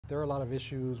There are a lot of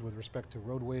issues with respect to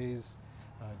roadways,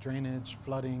 drainage,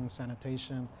 flooding,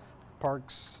 sanitation,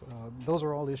 parks. Those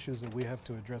are all issues that we have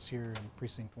to address here in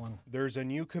Precinct 1. There's a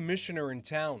new commissioner in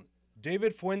town,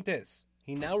 David Fuentes.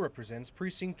 He now represents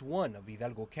Precinct 1 of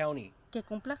Hidalgo County.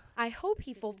 I hope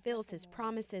he fulfills his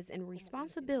promises and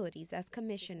responsibilities as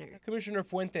commissioner. Commissioner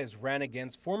Fuentes ran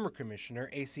against former Commissioner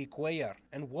A.C. Cuellar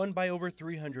and won by over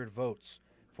 300 votes.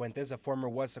 Fuentes, a former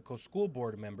Huasteco school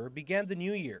board member, began the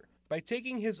new year by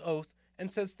taking his oath and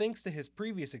says thanks to his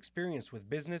previous experience with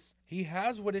business, he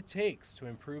has what it takes to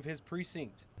improve his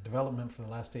precinct. Development for the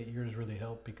last 8 years really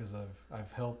helped because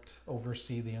I've helped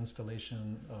oversee the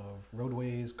installation of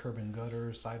roadways, curb and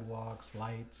gutter, sidewalks,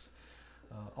 lights,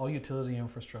 all utility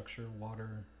infrastructure,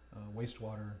 water,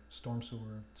 wastewater, storm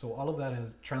sewer. So all of that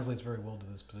translates very well to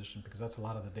this position because that's a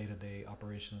lot of the day-to-day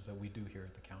operations that we do here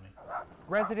at the county.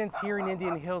 Residents here in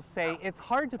Indian Hills say it's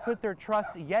hard to put their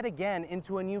trust yet again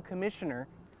into a new commissioner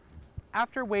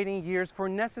after waiting years for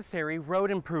necessary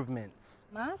road improvements.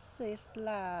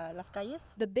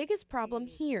 The biggest problem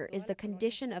here is the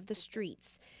condition of the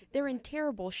streets. They're in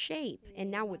terrible shape,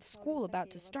 and now with school about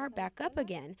to start back up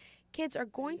again, kids are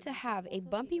going to have a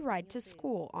bumpy ride to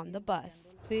school on the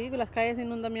bus.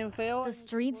 The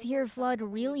streets here flood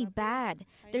really bad.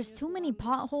 There's too many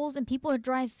potholes and people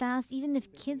drive fast even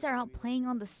if kids are out playing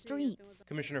on the streets.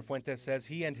 Commissioner Fuentes says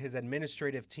he and his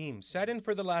administrative team sat in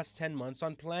for the last 10 months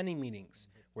on planning meetings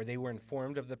where they were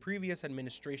informed of the previous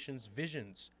administration's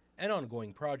visions and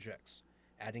ongoing projects,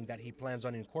 adding that he plans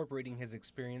on incorporating his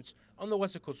experience on the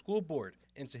Huasteco School Board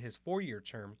into his 4-year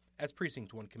term as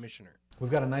Precinct 1 Commissioner.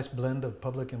 We've got a nice blend of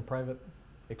public and private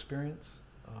experience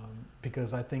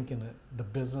because I think in the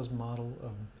business model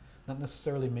of not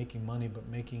necessarily making money, but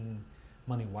making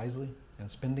money wisely and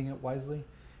spending it wisely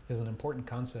is an important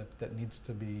concept that needs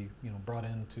to be brought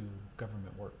into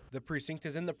government work. The precinct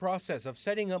is in the process of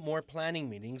setting up more planning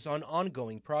meetings on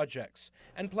ongoing projects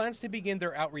and plans to begin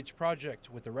their outreach project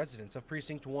with the residents of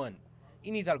Precinct 1.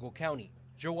 In Hidalgo County,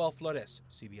 Joel Flores,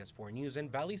 CBS 4 News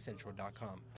and ValleyCentral.com.